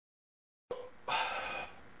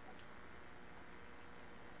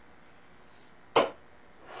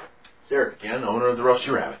It's Eric again, owner of the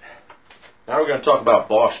Rusty Rabbit. Now we're going to talk about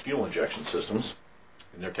Bosch fuel injection systems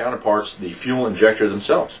and their counterparts, the fuel injector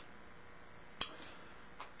themselves.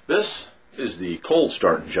 This is the cold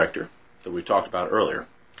start injector that we talked about earlier.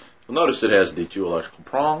 You'll notice it has the two electrical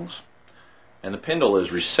prongs, and the pindle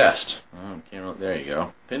is recessed. There you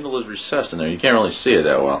go. Pindle is recessed in there. You can't really see it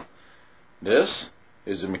that well. This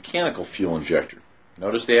is a mechanical fuel injector.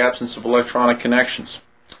 Notice the absence of electronic connections.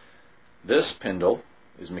 This pindle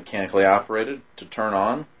is mechanically operated to turn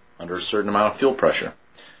on under a certain amount of fuel pressure.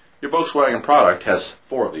 Your Volkswagen product has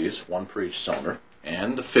 4 of these, 1 per each cylinder,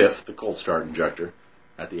 and the 5th, the cold start injector,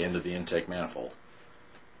 at the end of the intake manifold.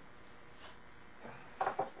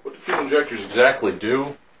 What the fuel injectors exactly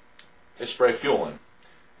do, they spray fuel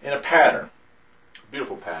in a pattern. A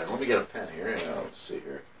beautiful pattern. Let me get a pen here. Let's see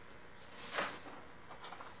here.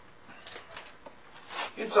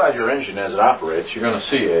 Inside your engine as it operates, you're going to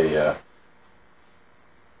see a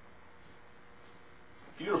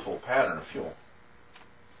beautiful pattern of fuel.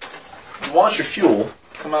 You want your fuel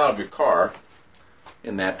to come out of your car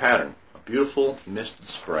in that pattern. A beautiful misted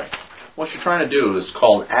spray. What you're trying to do is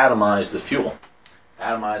called atomize the fuel.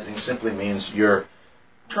 Atomizing simply means you're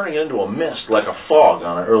turning it into a mist like a fog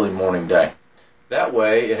on an early morning day. That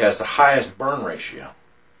way it has the highest burn ratio.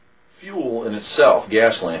 Fuel in itself,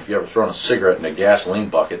 gasoline, if you ever thrown a cigarette in a gasoline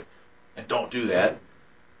bucket, and don't do that,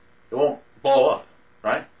 it won't blow up,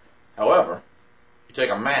 right? However, you take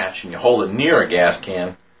a match and you hold it near a gas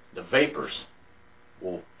can, the vapors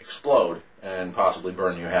will explode and possibly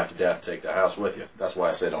burn you half to death, take the house with you. That's why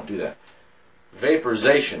I say don't do that.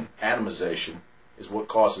 Vaporization, atomization, is what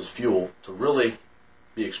causes fuel to really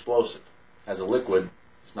be explosive. As a liquid,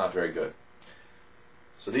 it's not very good.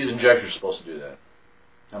 So these injectors are supposed to do that.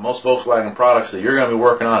 Now, most Volkswagen products that you're going to be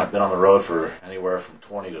working on have been on the road for anywhere from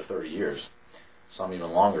 20 to 30 years. Some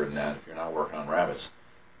even longer than that if you're not working on rabbits.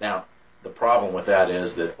 Now, the problem with that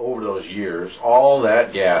is that over those years, all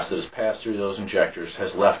that gas that has passed through those injectors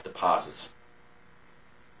has left deposits.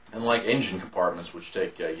 And like engine compartments, which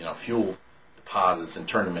take fuel deposits and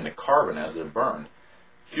turn them into carbon as they're burned,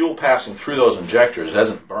 fuel passing through those injectors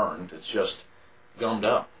hasn't burned, it's just gummed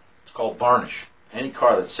up. It's called varnish. Any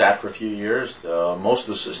car that's sat for a few years, most of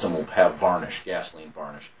the system will have varnish, gasoline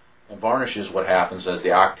varnish. And varnish is what happens as the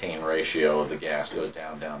octane ratio of the gas goes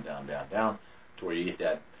down, down, down, down, down, to where you get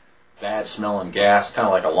that bad smelling gas, kind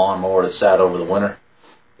of like a lawnmower that sat over the winter.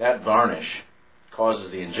 That varnish causes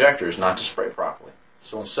the injectors not to spray properly.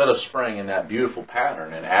 So instead of spraying in that beautiful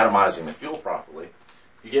pattern and atomizing the fuel properly,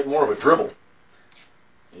 you get more of a dribble.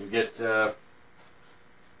 You get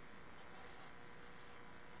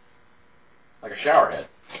like a shower head.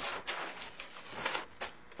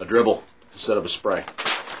 A dribble instead of a spray.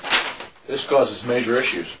 This causes major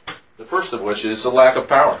issues. The first of which is the lack of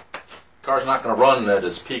power. The car's not going to run at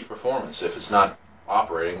its peak performance if it's not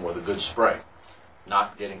operating with a good spray.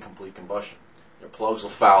 Not getting complete combustion. Your plugs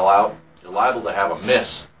will foul out. You're liable to have a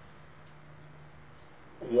miss.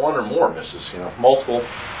 1 or more misses, multiple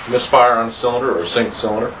misfire on a cylinder or a single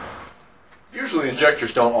cylinder. Usually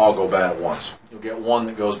injectors don't all go bad at once. You'll get one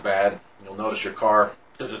that goes bad. You'll notice your car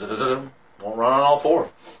won't run on all 4.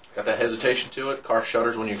 Got that hesitation to it. Car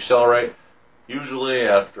shudders when you accelerate. Usually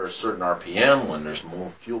after a certain RPM, when there's more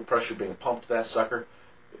fuel pressure being pumped to that sucker,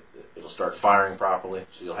 it'll start firing properly.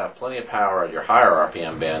 So you'll have plenty of power at your higher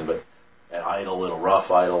RPM band, but at idle, it'll rough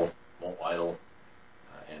idle, won't idle,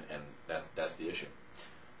 and that's the issue.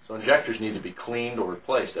 So injectors need to be cleaned or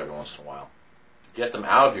replaced every once in a while. To get them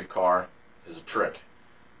out of your car is a trick.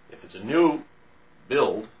 If it's a new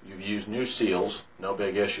build, you've used new seals, no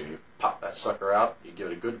big issue. You pop that sucker out, you give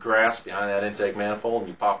it a good grasp behind that intake manifold, and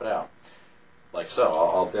you pop it out. Like so.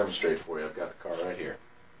 I'll demonstrate for you. I've got the car right here.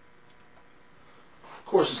 Of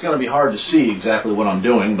course, it's going to be hard to see exactly what I'm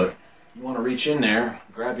doing, but you want to reach in there,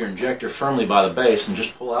 grab your injector firmly by the base, and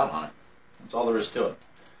just pull out on it. That's all there is to it.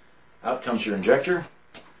 Out comes your injector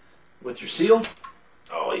with your seal.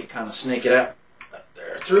 Oh, you kind of snake it out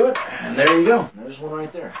there through it, and there you go. There's one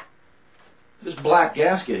right there. This black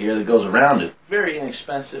gasket here that goes around it, very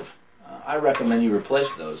inexpensive. I recommend you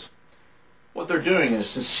replace those. What they're doing is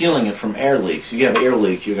sealing it from air leaks. If you have air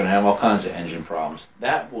leak, you're going to have all kinds of engine problems.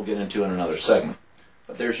 That we'll get into in another segment.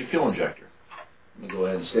 But there's your fuel injector. Let me go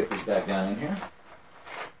ahead and stick this back down in here.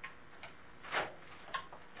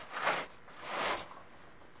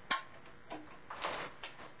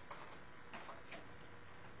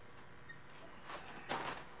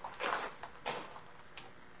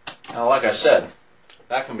 Now, like I said,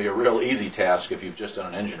 that can be a real easy task if you've just done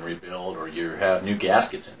an engine rebuild or you have new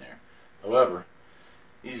gaskets in there. However,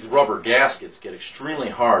 These rubber gaskets get extremely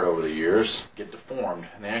hard over the years, get deformed,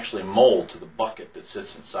 and they actually mold to the bucket that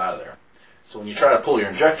sits inside of there. So when you try to pull your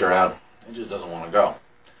injector out, it just doesn't want to go.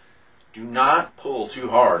 Do not pull too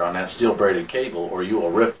hard on that steel braided cable or you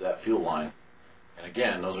will rip that fuel line. And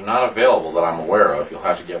again, those are not available that I'm aware of. You'll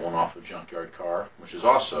have to get one off a junkyard car, which is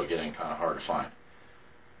also getting kind of hard to find.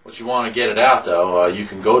 What you want to get it out though, you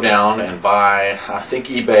can go down and buy, I think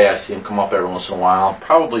eBay, I see them come up every once in a while,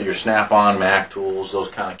 probably your Snap-on, Mac tools, those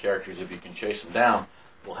kind of characters, if you can chase them down,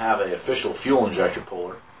 will have an official fuel injector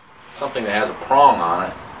puller. Something that has a prong on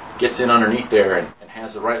it, gets in underneath there and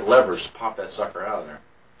has the right levers to pop that sucker out of there.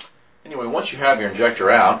 Anyway, once you have your injector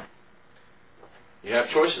out, you have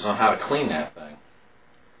choices on how to clean that thing.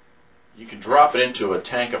 You can drop it into a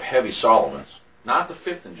tank of heavy solvents, not the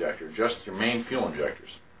fifth injector, just your main fuel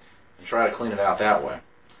injectors, and try to clean it out that way.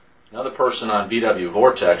 Another person on VW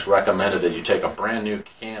Vortex recommended that you take a brand new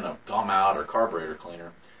can of gum out or carburetor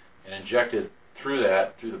cleaner and inject it through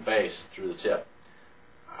the base, through the tip.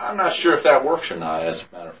 I'm not sure if that works or not, as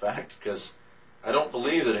a matter of fact, because I don't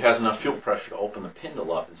believe that it has enough fuel pressure to open the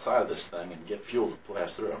pindle up inside of this thing and get fuel to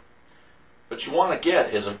pass through. What you want to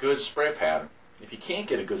get is a good spray pattern. If you can't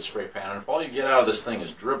get a good spray pattern, if all you get out of this thing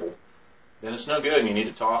is dribble, then it's no good and you need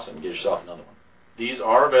to toss it and get yourself another one. These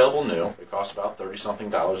are available new. They cost about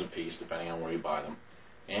 $30-something a piece, depending on where you buy them.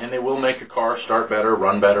 And they will make your car start better,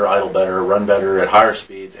 run better, idle better, run better at higher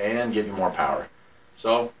speeds, and give you more power.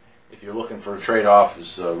 So, if you're looking for a trade-off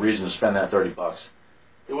as a reason to spend that $30,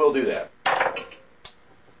 it will do that.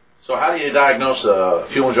 So how do you diagnose a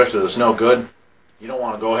fuel injector that's no good? You don't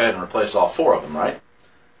want to go ahead and replace all four of them, right?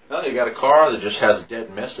 Now you got a car that just has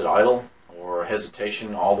dead mist at idle or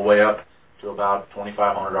hesitation all the way up to about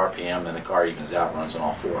 2,500 RPM, then the car evens out and runs on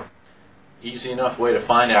all four. Easy enough way to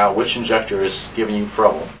find out which injector is giving you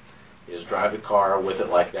trouble is drive the car with it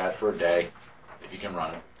like that for a day, if you can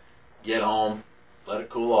run it. Get home, let it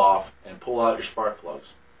cool off, and pull out your spark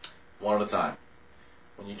plugs, one at a time.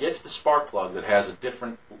 When you get to the spark plug that has a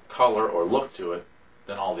different color or look to it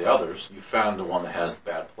than all the others, you've found the one that has the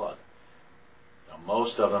bad plug. Now,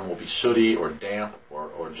 most of them will be sooty or damp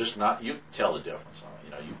or just not, you can tell the difference.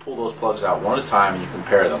 You pull those plugs out one at a time and you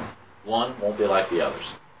compare them. One won't be like the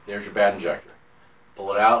others. There's your bad injector.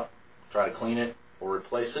 Pull it out, try to clean it or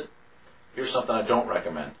replace it. Here's something I don't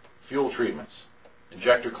recommend. Fuel treatments.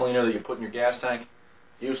 Injector cleaner that you put in your gas tank,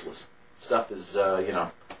 useless. Stuff is, I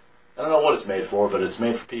don't know what it's made for, but it's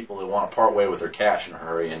made for people that want to part way with their cash in a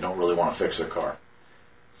hurry and don't really want to fix their car.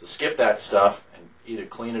 So skip that stuff and either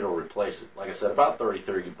clean it or replace it. Like I said, about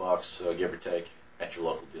 $30 give or take, at your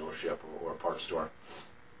local dealership or a parts store.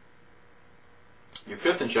 Your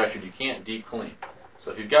fifth injector you can't deep clean.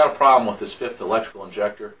 So if you've got a problem with this fifth electrical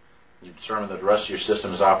injector, you determine that the rest of your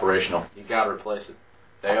system is operational, you've got to replace it.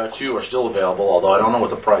 They too are still available, although I don't know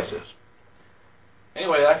what the price is.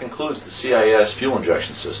 Anyway, that concludes the CIS fuel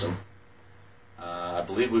injection system. I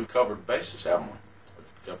believe we've covered bases, haven't we?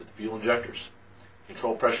 We've covered the fuel injectors,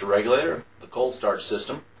 control pressure regulator, the cold start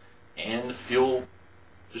system, and the fuel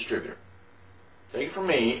distributor. Take it from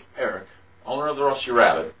me, Eric, owner of the Rusty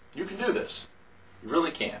Rabbit, you can do this. You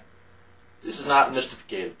really can. This is not a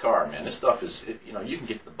mystificated car, man. This stuff is, you can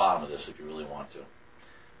get to the bottom of this if you really want to.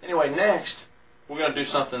 Anyway, next, we're going to do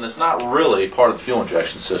something that's not really part of the fuel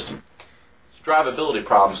injection system. It's drivability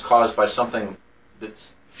problems caused by something that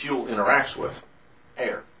fuel interacts with,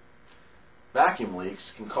 air. Vacuum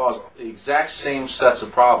leaks can cause the exact same sets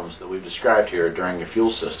of problems that we've described here during your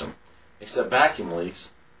fuel system, except vacuum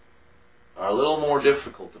leaks are a little more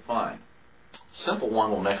difficult to find. A simple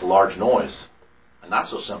one will make a large noise. A not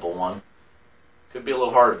so simple one could be a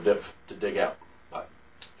little harder to dig out. But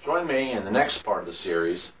join me in the next part of the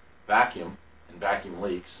series, vacuum and vacuum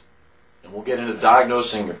leaks, and we'll get into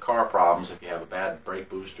diagnosing your car problems if you have a bad brake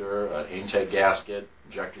booster, an intake gasket,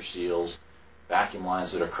 injector seals, vacuum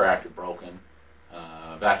lines that are cracked or broken,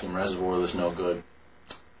 vacuum reservoir that's no good,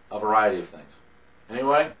 a variety of things.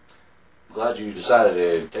 Anyway, I'm glad you decided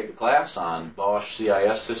to take a class on Bosch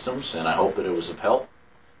CIS systems, and I hope that it was of help.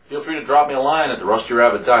 Feel free to drop me a line at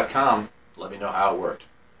therustyrabbit.com. Let me know how it worked.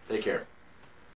 Take care.